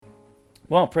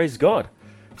Well, praise God.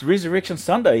 It's Resurrection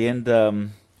Sunday, and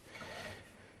oh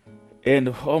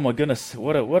my goodness,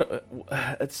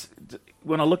 it's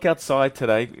when I look outside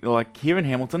today, like here in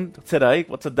Hamilton today,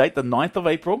 what's the date? The 9th of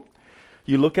April.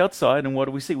 You look outside, and what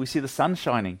do we see? We see the sun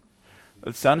shining.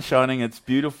 The sun's shining. It's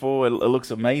beautiful. It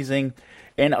looks amazing.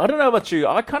 And I don't know about you.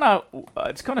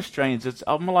 It's kind of strange.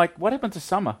 I'm like, what happened to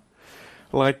summer?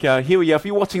 Like, here we are. If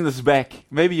you're watching this back,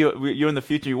 maybe you're in the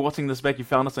future, you're watching this back, you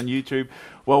found us on YouTube.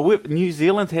 Well, New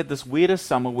Zealand had this weirdest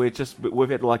summer where we've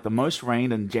had like the most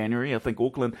rain in January. I think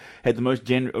Auckland had the most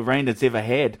rain it's ever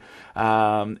had,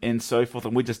 and so forth.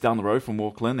 And we're just down the road from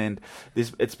Auckland, and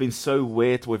it's been so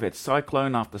wet. We've had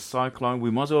cyclone after cyclone.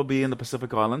 We might as well be in the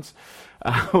Pacific Islands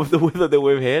with the weather that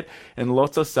we've had, and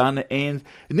lots of sun. And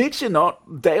next year,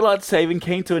 daylight saving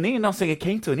came to an end. I'm saying it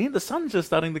came to an end. The sun's just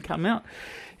starting to come out.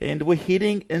 And we're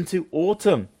heading into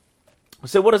autumn.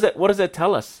 So what does that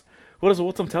tell us? What does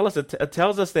autumn tell us? It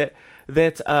tells us that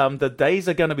the days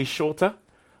are going to be shorter,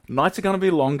 nights are going to be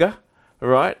longer,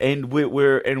 right? And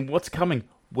and what's coming?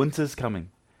 Winter's coming.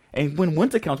 And when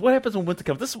winter comes, what happens when winter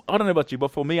comes? I don't know about you,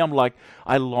 but for me, I'm like,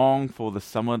 I long for the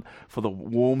summer, for the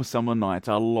warm summer nights.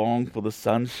 I long for the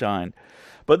sunshine.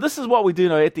 But this is what we do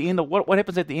know at the end of what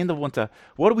happens at the end of winter.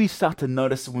 What do we start to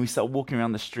notice when we start walking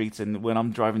around the streets and when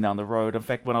I'm driving down the road? In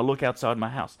fact, when I look outside my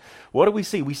house, what do we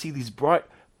see? We see these bright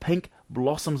pink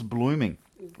blossoms blooming,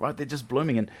 right? They're just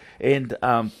blooming. And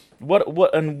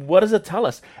what does it tell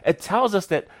us? It tells us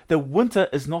that the winter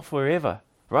is not forever,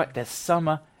 right? That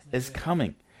summer is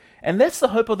coming. And that's the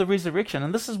hope of the resurrection.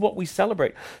 And this is what we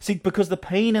celebrate. See, because the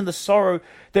pain and the sorrow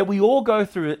that we all go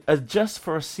through are just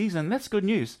for a season. That's good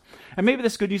news. And maybe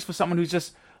that's good news for someone who's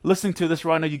just listening to this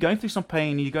right now. You're going through some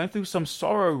pain. You're going through some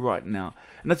sorrow right now.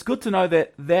 And it's good to know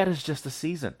that that is just a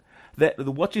season. That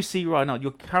what you see right now,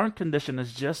 your current condition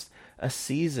is just a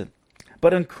season.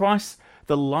 But in Christ,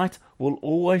 the light will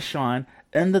always shine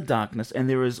in the darkness. And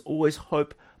there is always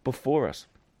hope before us.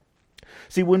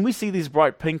 See, when we see these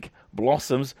bright pink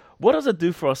blossoms, what does it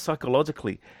do for us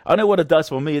psychologically? I know what it does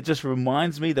for me. It just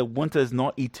reminds me that winter is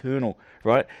not eternal,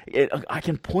 right? I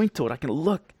can point to it. I can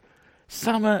look.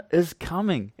 Summer is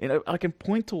coming. I can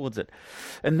point towards it.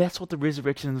 And that's what the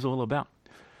resurrection is all about.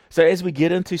 So as we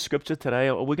get into Scripture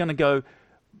today, we're going to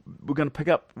pick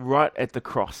up right at the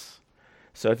cross.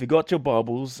 So if you've got your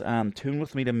Bibles, turn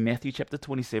with me to Matthew chapter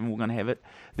 27. We're going to have it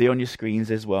there on your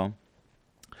screens as well.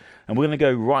 And we're going to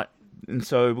go right. And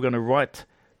so we're going to write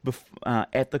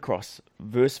at the cross,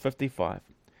 verse 55.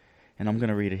 And I'm going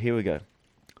to read it. Here we go.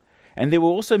 And there were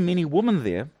also many women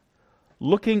there,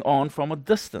 looking on from a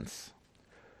distance,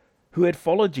 who had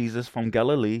followed Jesus from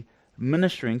Galilee,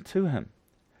 ministering to him,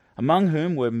 among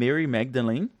whom were Mary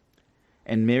Magdalene,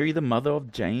 and Mary the mother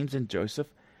of James and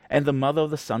Joseph, and the mother of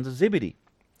the sons of Zebedee.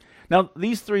 Now,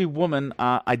 these three women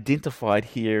are identified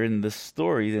here in this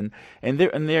story, and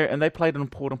they played an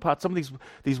important part. Some of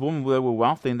these women were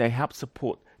wealthy, and they helped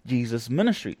support Jesus'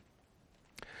 ministry.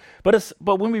 But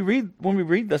when we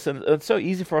read this, and it's so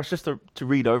easy for us just to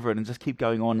read over it and just keep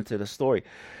going on into the story.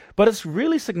 But it's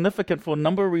really significant for a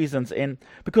number of reasons, and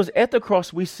because at the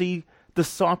cross we see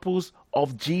disciples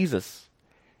of Jesus,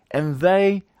 and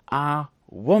they are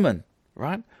women,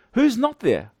 right? Who's not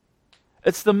there?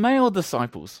 It's the male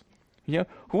disciples.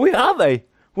 Where are they?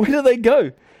 Where do they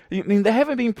go? I mean, they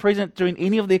haven't been present during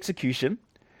any of the execution.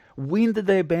 When did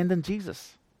they abandon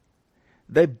Jesus?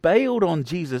 They bailed on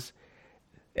Jesus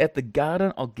at the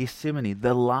Garden of Gethsemane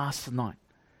the last night.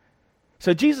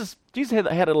 So Jesus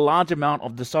had a large amount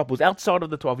of disciples outside of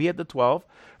the 12. He had the 12,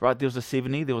 right? There was the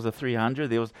 70, there was the 300,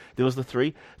 there was the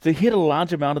 3. So he had a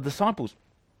large amount of disciples.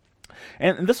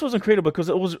 And this was incredible because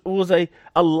it was a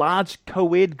large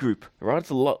co-ed group, right? It's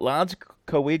a large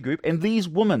co-ed group. And these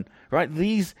women, right,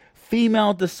 these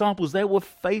female disciples, they were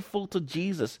faithful to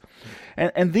Jesus.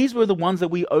 And these were the ones that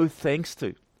we owe thanks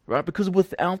to, right? Because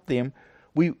without them,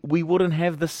 we wouldn't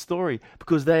have this story,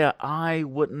 because they are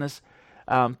eyewitness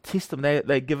testament.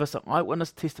 They give us an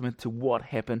eyewitness testament to what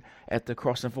happened at the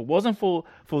cross. And if it wasn't for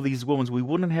these women, we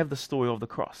wouldn't have the story of the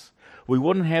cross. We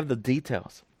wouldn't have the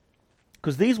details.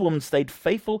 Because these women stayed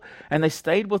faithful, and they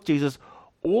stayed with Jesus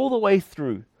all the way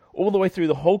through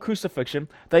the whole crucifixion.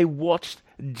 They watched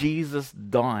Jesus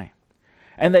die.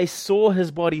 And they saw his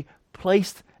body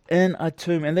placed in a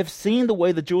tomb. And they've seen the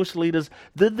way the Jewish leaders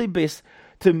did their best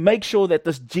to make sure that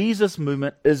this Jesus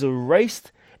movement is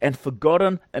erased and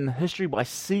forgotten in history by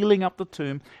sealing up the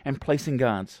tomb and placing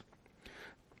guards.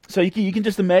 So you can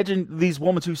just imagine these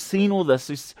women who've seen all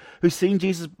this, who've seen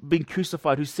Jesus being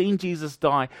crucified, who've seen Jesus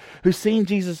die, who've seen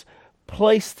Jesus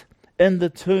placed in the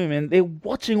tomb, and they're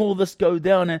watching all this go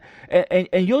down, and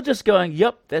you're just going,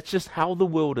 yep, that's just how the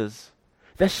world is.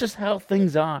 That's just how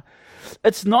things are.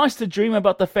 It's nice to dream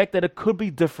about the fact that it could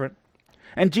be different.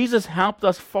 And Jesus helped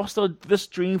us foster this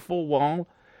dream for a while.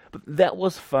 But that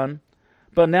was fun.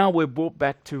 But now we're brought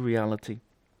back to reality.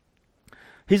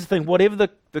 Here's the thing, whatever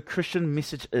the Christian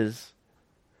message is,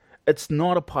 it's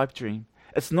not a pipe dream.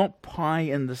 It's not pie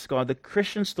in the sky. The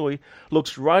Christian story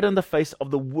looks right in the face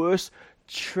of the worst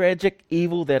tragic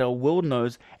evil that our world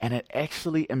knows, and it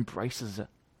actually embraces it.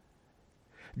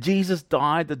 Jesus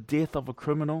died the death of a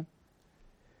criminal,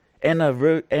 and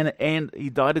he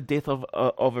died the death of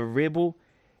a rebel,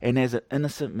 and as an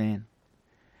innocent man.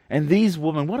 And these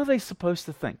women, what are they supposed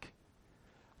to think?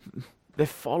 They've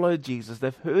followed Jesus.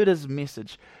 They've heard his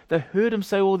message. They've heard him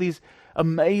say all these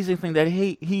amazing things, that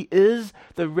he is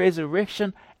the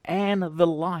resurrection and the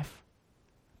life.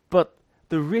 But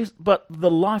the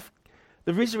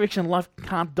resurrection life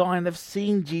can't die, and they've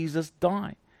seen Jesus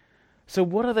die. So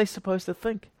what are they supposed to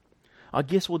think? I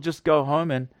guess we'll just go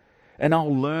home and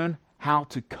I'll learn how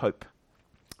to cope.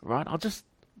 Right? I'll just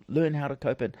learn how to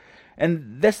cope.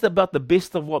 And that's about the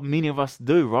best of what many of us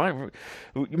do, right?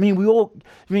 We all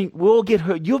get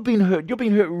hurt. You've been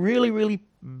hurt really, really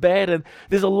bad, and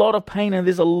there's a lot of pain and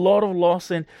there's a lot of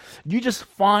loss, and you just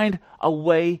find a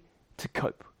way to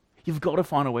cope. You've got to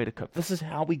find a way to cope. This is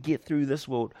how we get through this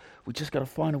world. We just got to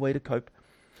find a way to cope.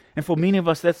 And for many of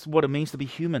us, that's what it means to be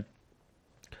human.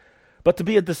 But to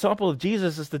be a disciple of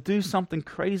Jesus is to do something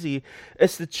crazy.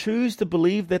 It's to choose to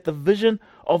believe that the vision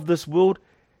of this world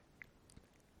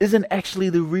isn't actually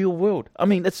the real world. I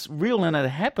mean, it's real and it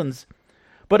happens,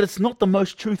 but it's not the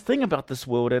most true thing about this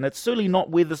world, and it's certainly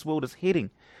not where this world is heading.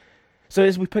 So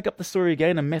as we pick up the story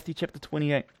again in Matthew chapter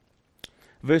 28,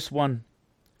 verse 1.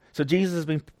 So Jesus has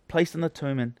been placed in the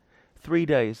tomb, and 3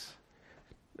 days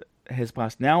has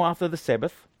passed. Now after the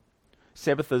Sabbath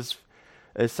is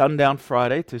sundown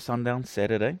Friday to sundown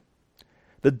Saturday,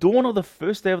 the dawn of the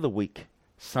first day of the week,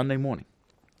 Sunday morning,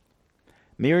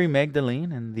 Mary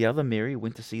Magdalene and the other Mary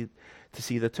went to see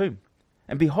the tomb.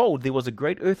 And behold, there was a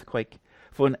great earthquake,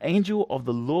 for an angel of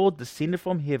the Lord descended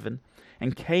from heaven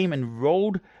and came and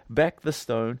rolled back the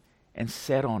stone and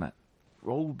sat on it.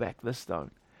 Rolled back the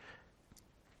stone.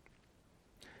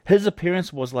 His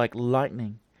appearance was like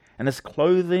lightning, and his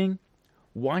clothing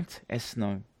white as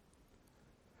snow.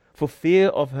 For fear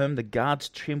of him, the guards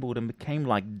trembled and became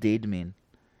like dead men.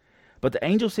 But the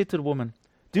angel said to the woman,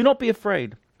 "Do not be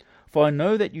afraid, for I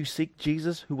know that you seek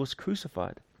Jesus who was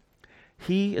crucified.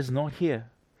 He is not here,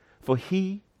 for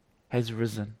he has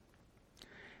risen.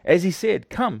 As he said,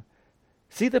 come,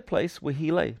 see the place where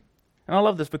he lay." And I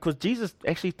love this because Jesus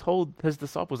actually told his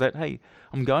disciples that, hey,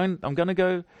 I'm going to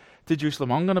go to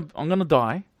Jerusalem. I'm going to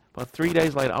die, but 3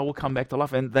 days later I will come back to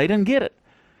life. And they didn't get it.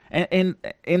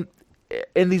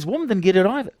 And these women didn't get it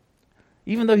either,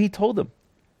 even though he told them.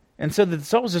 And so the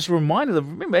disciples just reminded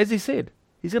them, remember, as he said,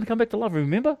 he's going to come back to life,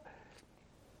 remember?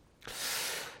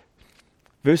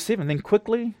 Verse 7, then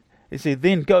quickly, he said,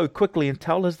 then go quickly and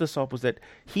tell his disciples that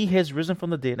he has risen from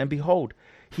the dead. And behold,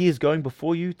 he is going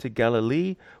before you to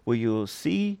Galilee, where you will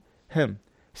see him.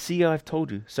 See, I have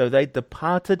told you. So they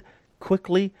departed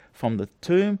quickly from the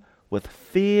tomb with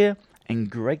fear and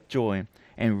great joy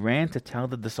and ran to tell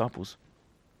the disciples.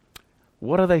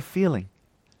 What are they feeling?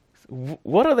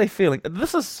 What are they feeling?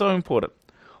 This is so important.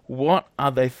 What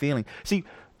are they feeling? See,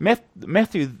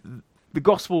 Matthew, the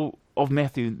Gospel of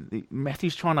Matthew,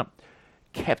 Matthew's trying to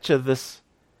capture this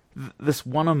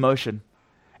one emotion.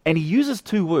 And he uses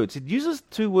 2 words. He uses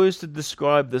 2 words to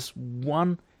describe this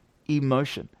one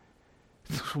emotion.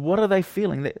 What are they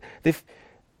feeling?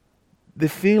 They're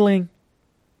feeling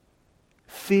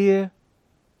fear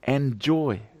and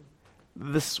joy.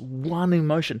 This one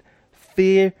emotion.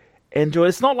 Fear and joy.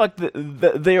 It's not like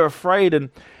they're afraid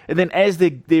and then as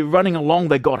they're running along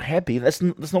they got happy. That's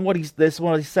not what he's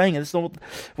saying. That's not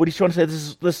what he's trying to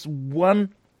say.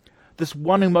 This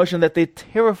one emotion that they're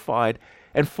terrified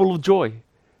and full of joy.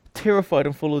 Terrified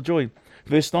and full of joy.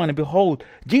 Verse 9, and behold,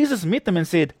 Jesus met them and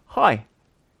said, "Hi."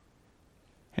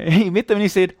 He met them and he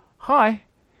said, "Hi."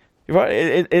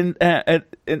 Right?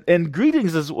 And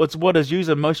greetings is what is used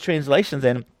in most translations,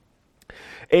 and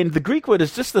the Greek word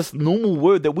is just this normal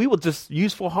word that we would just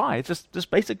use for hi. It's just this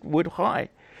basic word hi.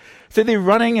 So they're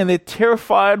running and they're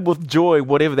terrified with joy,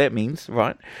 whatever that means,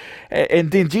 right?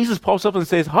 And then Jesus pops up and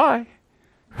says, "Hi."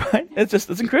 Right? It's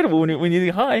incredible when you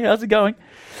think, "Hi, how's it going?"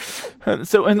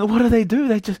 So, and what do?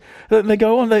 They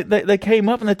go on, they came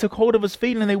up and they took hold of his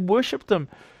feet and they worshipped him.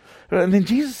 And then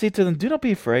Jesus said to them, "Do not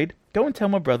be afraid. Go and tell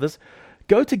my brothers,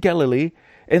 go to Galilee,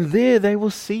 and there they will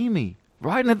see me."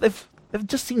 Right? And they've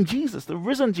just seen Jesus, the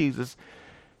risen Jesus.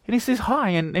 And he says hi,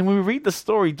 and when we read the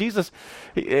story, Jesus,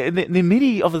 and then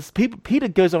many of his people, Peter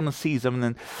goes on and sees them,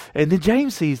 and then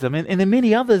James sees them, and then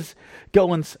many others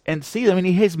go and see them, and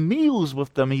he has meals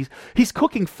with them. He's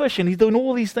cooking fish, and he's doing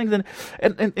all these things, and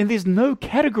there's no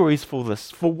categories for this,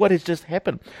 for what has just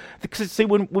happened. Because see,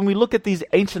 when we look at these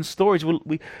ancient stories,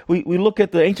 we look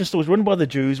at the ancient stories written by the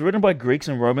Jews, written by Greeks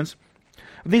and Romans.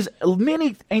 There's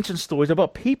many ancient stories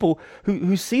about people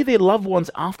who see their loved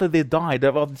ones after they've died.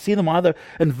 I've seen them either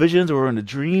in visions or in a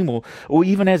dream or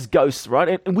even as ghosts,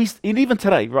 right? And even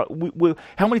today, right?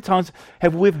 How many times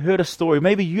have we heard a story?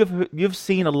 Maybe you've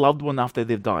seen a loved one after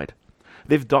they've died.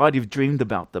 They've died, you've dreamed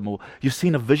about them, or you've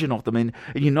seen a vision of them, and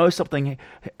you know something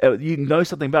about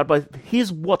it. But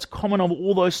here's what's common of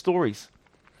all those stories,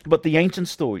 about the ancient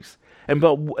stories, and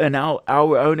our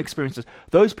own experiences.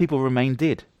 Those people remain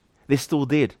dead. They're still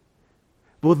dead.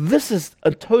 Well, this is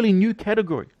a totally new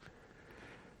category.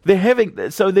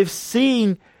 They've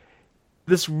seen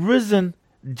this risen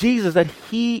Jesus, that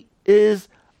he is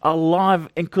alive.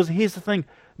 And because here's the thing,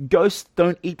 ghosts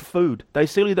don't eat food. They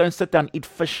certainly don't sit down and eat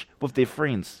fish with their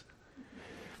friends.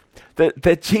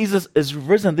 That Jesus is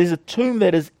risen. There's a tomb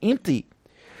that is empty.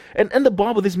 And in the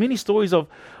Bible, there's many stories of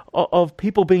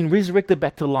people being resurrected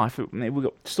back to life. We've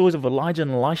got stories of Elijah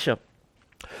and Elisha.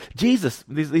 Jesus,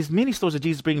 there's many stories of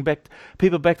Jesus bringing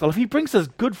people back to life. He brings his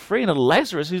good friend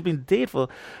Lazarus, who's been dead for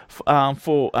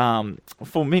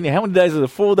many. How many days is it?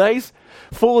 4 days.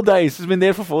 4 days. He's been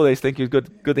there for 4 days. Thank you.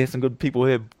 Good to have some good people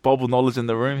here. Bible knowledge in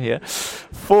the room here.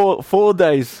 4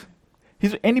 days.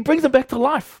 And he brings them back to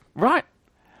life, right?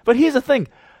 But here's the thing: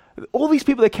 all these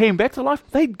people that came back to life,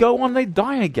 they go on, they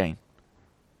die again.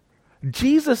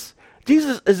 Jesus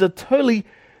is a totally.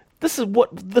 This is what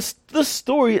this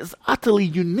story is utterly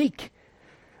unique.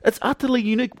 It's utterly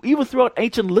unique. Even throughout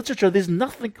ancient literature, there's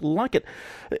nothing like it.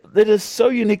 That is so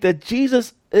unique that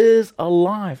Jesus is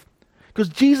alive. Because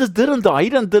Jesus didn't die. He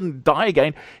didn't die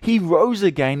again. He rose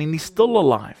again, and he's still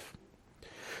alive.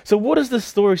 So what is this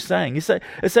story saying?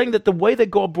 It's saying that the way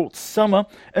that God brought summer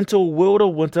into a world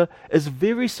of winter is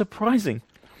very surprising.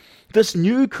 This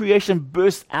new creation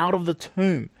burst out of the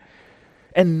tomb.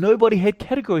 And nobody had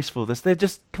categories for this. They're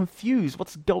just confused.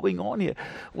 What's going on here?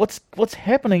 What's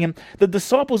happening? And the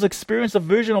disciples experienced a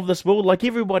version of this world like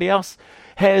everybody else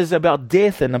has, about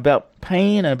death and about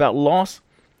pain and about loss.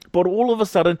 But all of a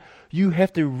sudden, you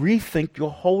have to rethink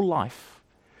your whole life.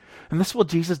 And that's what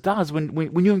Jesus does.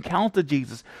 When you encounter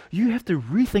Jesus, you have to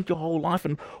rethink your whole life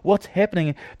and what's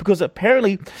happening. Because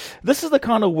apparently, this is the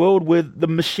kind of world where the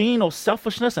machine of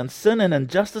selfishness and sin and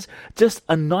injustice just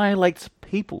annihilates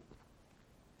people.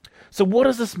 So what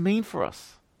does this mean for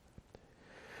us?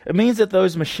 It means that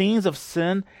those machines of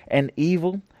sin and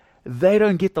evil, they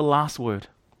don't get the last word.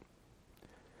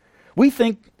 We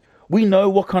think we know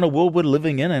what kind of world we're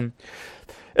living in, and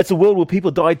it's a world where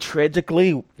people die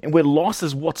tragically and where loss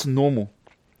is what's normal.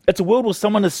 It's a world where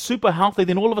someone is super healthy,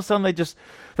 then all of a sudden they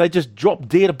just drop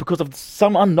dead because of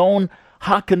some unknown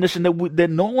heart condition that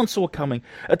no one saw coming.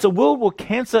 It's a world where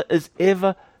cancer is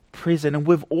ever present, and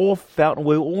we've all felt, and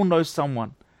we all know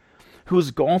someone who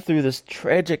has gone through this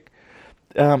tragic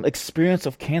experience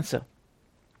of cancer.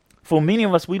 For many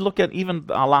of us, we look at even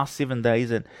our last 7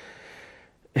 days, and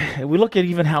we look at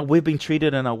even how we've been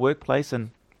treated in our workplace and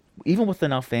even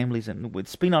within our families, and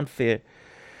it's been unfair.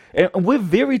 And we're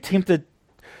very tempted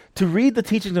to read the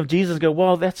teachings of Jesus and go,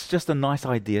 well, that's just a nice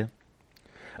idea.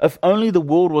 If only the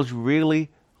world was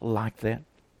really like that.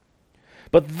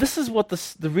 But this is what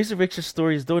the resurrection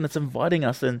story is doing. It's inviting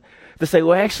us in to say,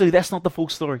 well, actually, that's not the full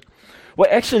story. Well,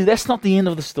 actually, that's not the end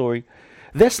of the story.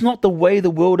 That's not the way the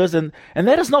world is, and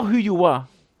that is not who you are.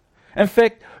 In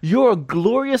fact, you're a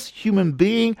glorious human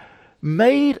being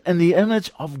made in the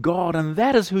image of God, and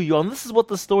that is who you are. And this is what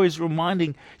the story is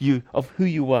reminding you of who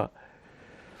you are.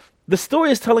 The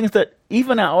story is telling us that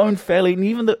even our own family, and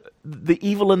even the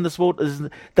evil in this world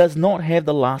does not have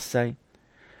the last say.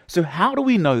 So how do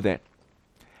we know that?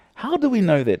 How do we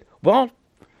know that? Well,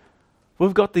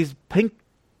 we've got these pink,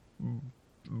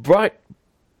 bright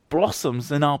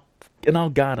blossoms in our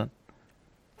garden.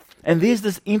 And there's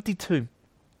this empty tomb.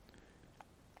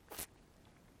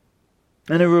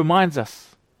 And it reminds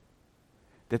us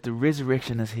that the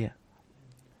resurrection is here.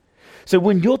 So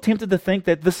when you're tempted to think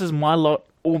that this is my lot,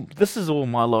 or this is all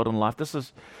my lot in life, this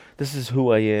is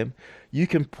who I am, you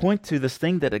can point to this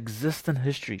thing that exists in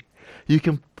history. You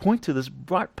can point to this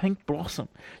bright pink blossom.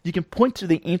 You can point to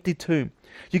the empty tomb.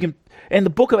 And the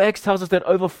book of Acts tells us that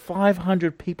over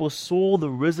 500 people saw the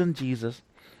risen Jesus.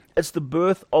 It's the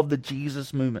birth of the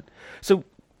Jesus movement. So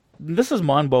this is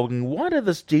mind-boggling. Why did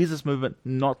this Jesus movement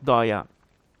not die out?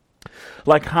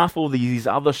 Like half all these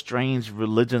other strange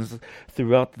religions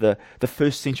throughout the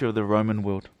first century of the Roman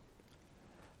world.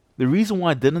 The reason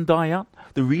why it didn't die out,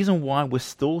 the reason why we're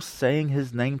still saying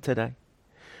his name today,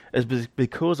 is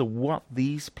because of what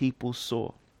these people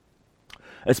saw.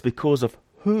 It's because of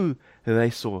who they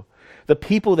saw. The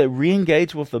people that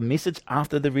re-engaged with the message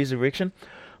after the resurrection,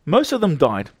 most of them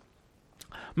died.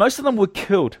 Most of them were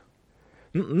killed.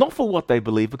 Not for what they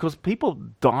believe, because people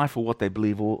die for what they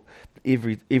believe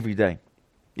every day.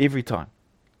 Every time.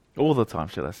 All the time,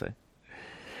 should I say.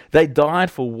 They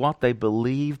died for what they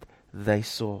believed they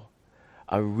saw.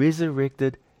 A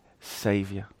resurrected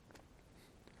Savior.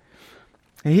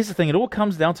 And here's the thing, it all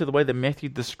comes down to the way that Matthew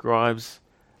describes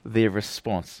their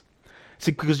response.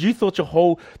 See, because you thought your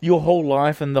whole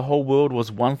life and the whole world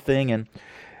was one thing, and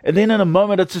then in a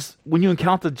moment, it's just, when you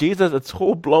encounter Jesus, it's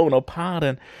all blown apart,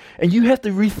 and you have to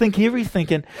rethink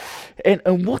everything,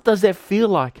 and what does that feel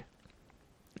like?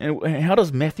 And how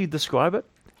does Matthew describe it?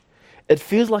 It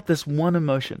feels like this one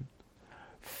emotion,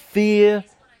 fear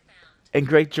and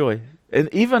great joy. And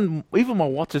even my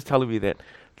watch is telling me that,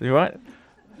 right?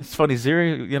 It's funny,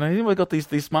 Ziri, anybody got these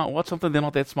smart watch something? They're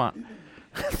not that smart.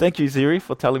 Thank you, Ziri,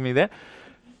 for telling me that.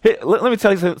 Hey, let me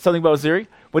tell you something about Ziri.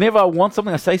 Whenever I want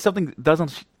something, I say something,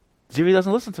 Ziri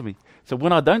doesn't listen to me. So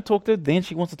when I don't talk to her, then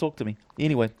she wants to talk to me.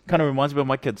 Anyway, kind of reminds me of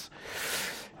my kids.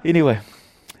 Anyway.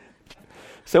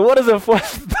 So what does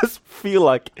this feel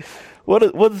like? What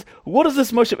is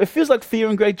this emotion? It feels like fear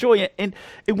and great joy. And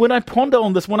when I ponder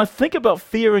on this, when I think about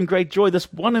fear and great joy,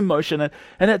 this one emotion,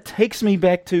 and it takes me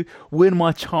back to when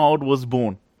my child was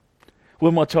born.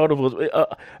 When my child was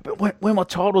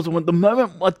born, the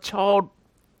moment my child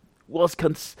was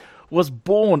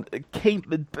born,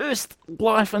 it burst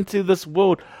life into this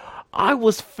world, I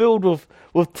was filled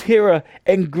with terror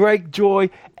and great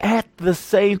joy at the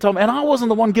same time. And I wasn't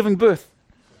the one giving birth.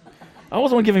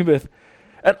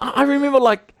 And I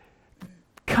remember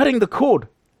cutting the cord.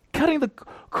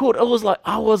 I was like,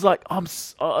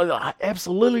 I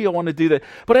absolutely want to do that.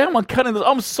 But how am I cutting this?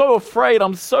 I'm so afraid.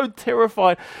 I'm so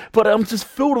terrified. But I'm just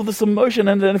filled with this emotion,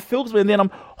 and then it fills me. And then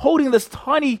I'm holding this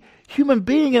tiny human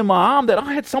being in my arm that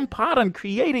I had some part in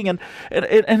creating, and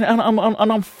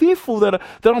I'm fearful that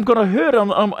I'm going to hurt him.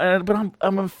 But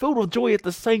I'm filled with joy at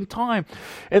the same time.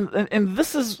 And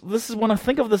this is when I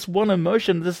think of this one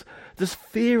emotion, this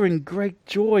fear and great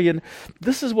joy, and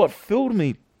this is what filled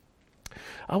me.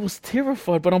 I was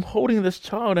terrified, but I'm holding this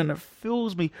child, and it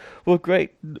fills me with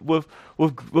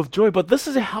with joy. But this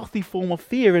is a healthy form of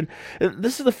fear, and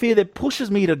this is the fear that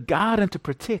pushes me to guard and to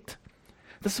protect.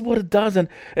 This is what it does, and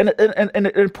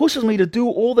it pushes me to do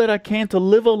all that I can to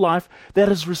live a life that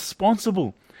is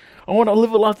responsible. I want to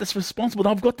live a life that's responsible.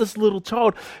 I've got this little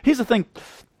child. Here's the thing.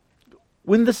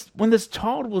 When this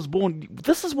child was born,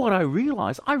 this is what I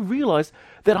realized. I realized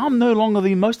that I'm no longer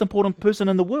the most important person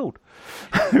in the world,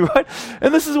 right?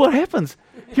 And this is what happens.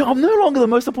 I'm no longer the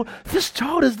most important. This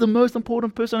child is the most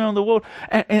important person in the world,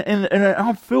 and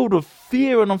I'm filled with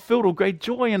fear, and I'm filled with great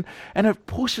joy, and it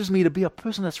pushes me to be a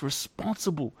person that's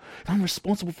responsible. I'm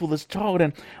responsible for this child,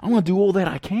 and I'm going to do all that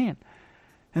I can.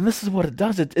 And this is what it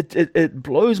does. It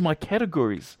blows my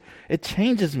categories. It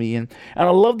changes me, and I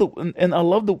love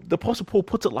the Apostle Paul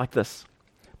puts it like this.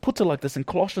 In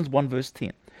Colossians 1 verse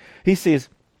 10. He says,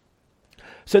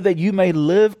 "So that you may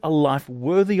live a life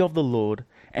worthy of the Lord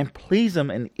and please Him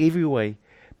in every way,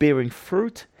 bearing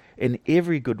fruit in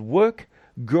every good work,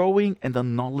 growing in the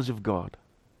knowledge of God."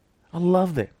 I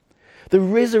love that. The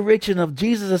resurrection of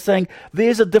Jesus is saying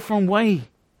there's a different way.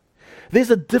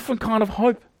 There's a different kind of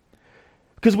hope.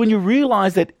 Because when you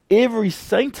realize that every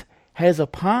saint has a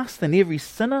past and every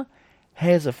sinner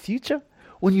has a future,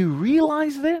 when you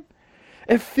realize that,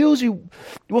 it fills you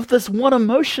with this one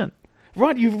emotion,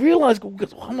 right? You realize,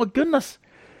 oh my goodness,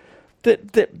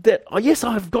 that yes,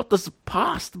 I've got this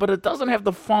past, but it doesn't have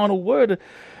the final word.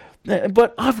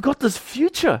 But I've got this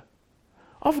future.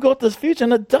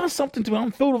 And it does something to me.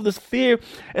 I'm filled with this fear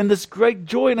and this great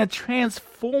joy, and it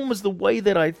transforms the way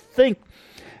that I think.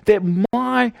 That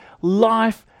my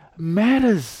life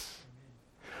matters.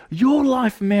 Your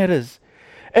life matters.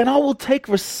 And I will take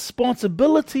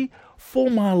responsibility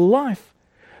for my life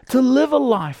to live a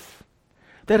life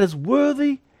that is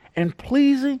worthy and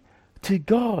pleasing to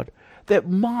God. That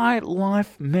my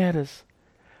life matters.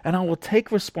 And I will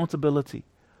take responsibility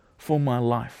for my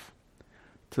life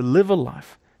to live a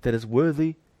life that is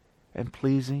worthy and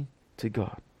pleasing to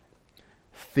God.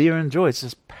 Fear and joy, it's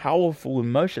this powerful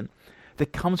emotion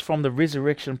that comes from the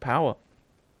resurrection power.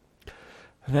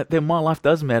 That my life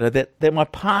does matter. That my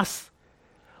past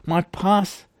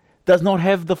does not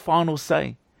have the final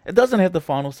say. It doesn't have the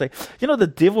final say. The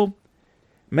devil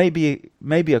maybe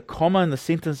a comma in the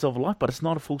sentence of life, but it's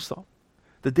not a full stop.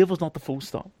 The devil's not the full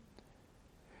stop.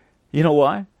 You know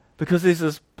why? Because there's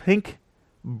this pink,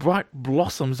 bright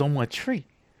blossoms on my tree.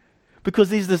 Because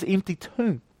there's this empty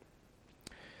tomb.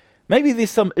 Maybe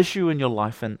there's some issue in your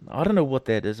life, and I don't know what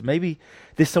that is. Maybe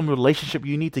there's some relationship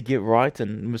you need to get right,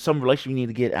 and some relationship you need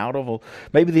to get out of, or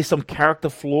maybe there's some character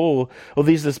flaw, or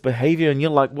there's this behavior, and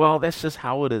you're like, well, that's just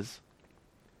how it is.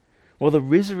 Well, the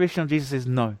resurrection of Jesus says,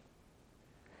 no.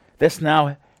 That's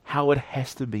now how it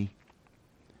has to be.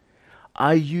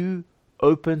 Are you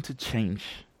open to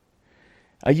change?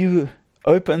 Are you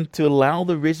open to allow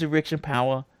the resurrection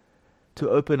power to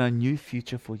open a new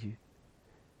future for you?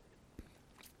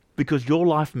 Because your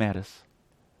life matters.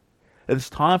 It's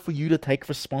time for you to take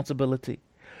responsibility,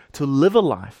 to live a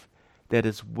life that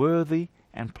is worthy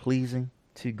and pleasing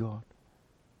to God.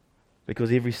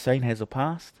 Because every saint has a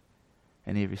past,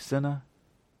 and every sinner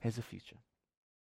has a future.